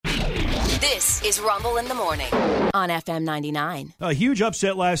This is Rumble in the Morning on FM 99. A huge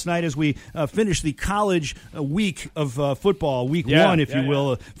upset last night as we finished the college week of football, week one, if you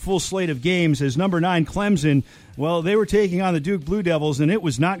will, a full slate of games as number 9 Clemson. Well, they were taking on the Duke Blue Devils, and it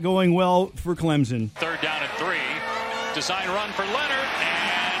was not going well for Clemson. Third down and 3. Design run for Leonard,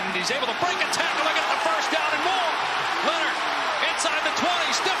 and he's able to break a tackle and get the first down and more. Leonard inside the 20,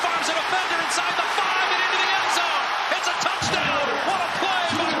 stiff arms a defender inside the 5 and into the end zone. It's a touchdown. What a play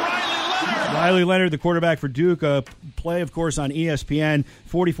by Riley Leonard. Riley Leonard, the quarterback for Duke, play, of course, on ESPN.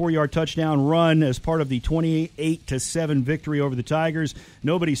 44-yard touchdown run as part of the 28-7 victory over the Tigers.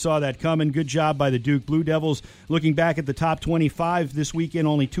 Nobody saw that coming. Good job by the Duke Blue Devils. Looking back at the top 25 this weekend,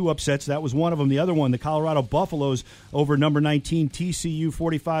 only 2 upsets. That was one of them. The other one, the Colorado Buffaloes over number 19 TCU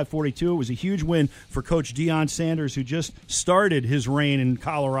 45-42. It was a huge win for Coach Deion Sanders, who just started his reign in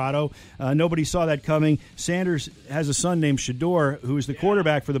Colorado. Nobody saw that coming. Sanders has a son named Shador, who is the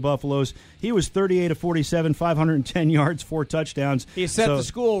quarterback for the Buffaloes. He was 38-47, 510 yards, 4 touchdowns. He set the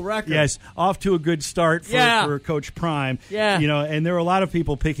school record. Yes, off to a good start for Coach Prime. Yeah. You know, and there were a lot of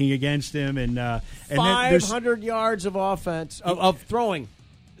people picking against him. And 500 yards of offense, of throwing.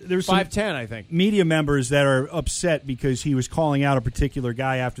 There's 510, I think. Media members that are upset because he was calling out a particular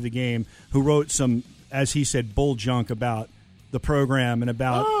guy after the game who wrote some, as he said, bull junk about the program and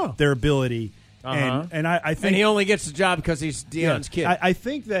about their ability. Uh-huh. And I think, and he only gets the job because he's Deion's kid. I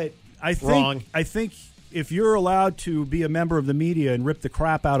think if you're allowed to be a member of the media and rip the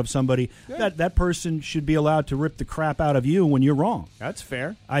crap out of somebody, that person should be allowed to rip the crap out of you when you're wrong. That's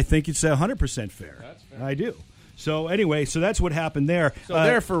fair. I think it's 100% fair. That's fair. I do. So anyway, that's what happened there. So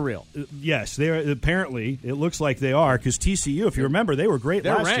they're for real. Yes, they're apparently. It looks like they are because TCU, if you remember, they were great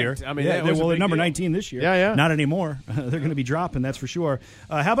last ranked. year. I mean, they're number 19 this year. Yeah. Not anymore. They're going to be dropping, that's for sure.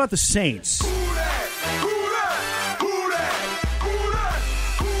 How about the Saints?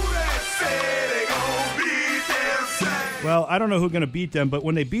 Well, I don't know who's going to beat them, but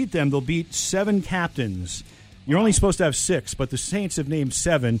when they beat them, they'll beat 7 captains. You're only supposed to have 6, but the Saints have named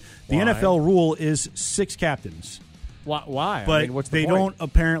 7. The NFL rule is 6 captains. Why? But what's the they point? don't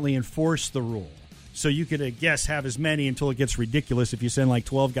apparently enforce the rule. So you could, have as many until it gets ridiculous if you send like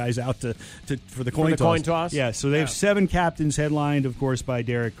 12 guys out for the coin toss. Coin toss? Yeah, so they have 7 captains headlined, of course, by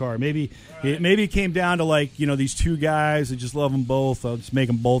Derek Carr. Maybe it came down to these 2 guys that just love them both. I'll just make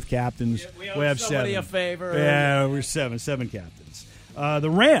them both captains. We have somebody 7. a favor. Yeah, we're 7 captains. The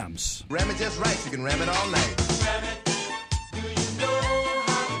Rams. Ram it just right. You can ram it all night.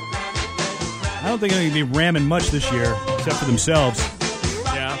 I don't think they're going to be ramming much this year, except for themselves.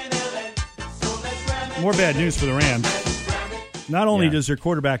 Yeah. More bad news for the Rams. Not only does their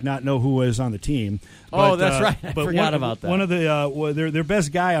quarterback not know who is on the team. But, that's right. I forgot about that. One of their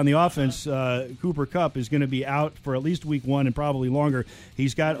best guy on the offense, Cooper Kupp, is going to be out for at least week 1 and probably longer.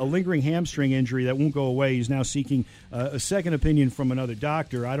 He's got a lingering hamstring injury that won't go away. He's now seeking a second opinion from another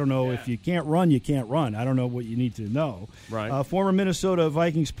doctor. I don't know if you can't run, you can't run. I don't know what you need to know. Right. Former Minnesota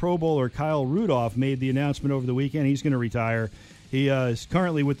Vikings Pro Bowler Kyle Rudolph made the announcement over the weekend he's going to retire. He is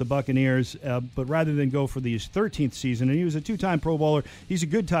currently with the Buccaneers, but rather than go for his 13th season, and he was a 2-time Pro Bowler, he's a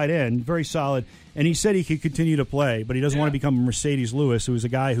good tight end, very solid, and he said he could continue to play, but he doesn't want to become a Mercedes Lewis, who is a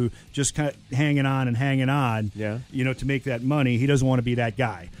guy who just kind of hanging on, to make that money. He doesn't want to be that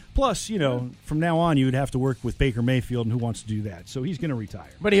guy. Plus, from now on, you would have to work with Baker Mayfield, and who wants to do that? So he's going to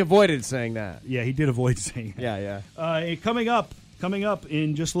retire. But he avoided saying that. Yeah, he did avoid saying that. Yeah. Coming up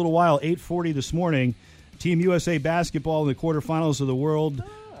in just a little while, 8:40 this morning, Team USA basketball in the quarterfinals of the World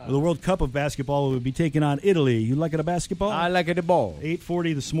Cup of Basketball will be taking on Italy. You like it a basketball? I like it a ball.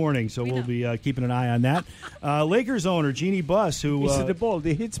 8:40 this morning, so we'll be keeping an eye on that. Lakers owner Jeanie Buss, who He said the ball,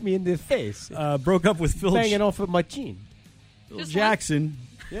 they hits me in the face. broke up with Phil Banging off of my chin. Jackson.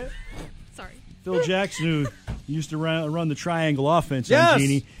 Yeah. Sorry. Phil Jackson, who used to run the triangle offense Yes. on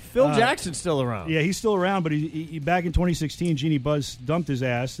Jeanie. Phil Jackson's still around. Yeah, he's still around, but he back in 2016, Jeanie Buss dumped his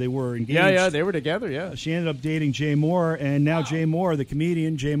ass. They were engaged. Yeah, they were together, yeah. She ended up dating Jay Moore, and now Jay Moore, the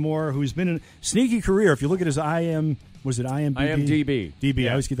comedian Jay Moore, who's been in a sneaky career. If you look at his IMDb? IMDb. DB,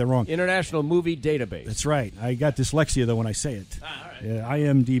 I always get that wrong. International Movie Database. That's right. I got dyslexia, though, when I say it. All right.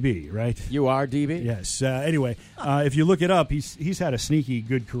 IMDb, right? You are DB? Yes. Anyway, if you look it up, he's had a sneaky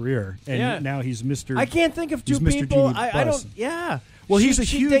good career, and now he's Mr. I can't think of 2 Mr. people. Jeanie I Buss. don't. Yeah. Well, he's a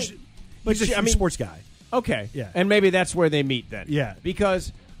huge sports guy. Okay. Yeah. And maybe that's where they meet then. Yeah.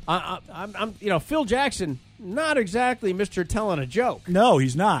 Because I'm Phil Jackson, not exactly Mr. telling a joke. No,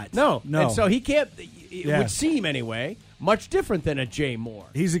 he's not. No. No. And so he can't. It would seem anyway much different than a Jay Moore.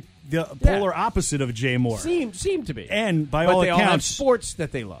 He's the polar opposite of a Jay Moore. Seem to be. And by but all they accounts, all have sports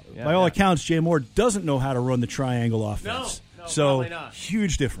that they love. by all accounts, Jay Moore doesn't know how to run the triangle offense. So, probably not.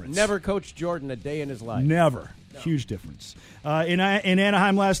 huge difference. Never coached Jordan a day in his life. Never. Huge difference. In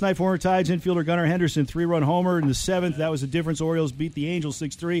Anaheim last night, former Tides infielder Gunnar Henderson, 3-run homer in the 7th. That was the difference. Orioles beat the Angels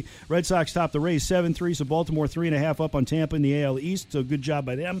 6-3. Red Sox topped the Rays 7-3, so Baltimore 3.5 up on Tampa in the AL East, so good job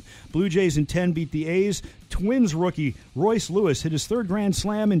by them. Blue Jays in 10 beat the A's. Twins rookie Royce Lewis hit his 3rd grand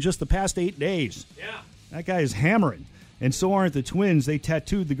slam in just the past 8 days. Yeah. That guy is hammering. And so aren't the Twins. They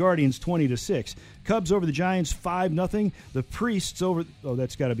tattooed the Guardians 20-6. Cubs over the Giants 5-0. The Priests over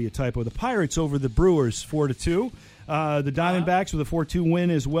that's got to be a typo. The Pirates over the Brewers 4-2. The Diamondbacks with a 4-2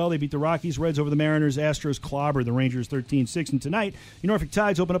 win as well. They beat the Rockies. Reds over the Mariners. Astros clobber the Rangers 13-6. And tonight, the Norfolk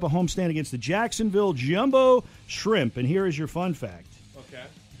Tides open up a homestand against the Jacksonville Jumbo Shrimp. And here is your fun fact. Okay.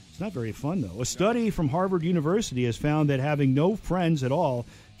 It's not very fun, though. A study from Harvard University has found that having no friends at all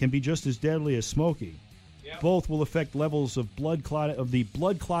can be just as deadly as smoking. Both will affect levels of the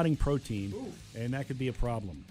blood clotting protein, and that could be a problem.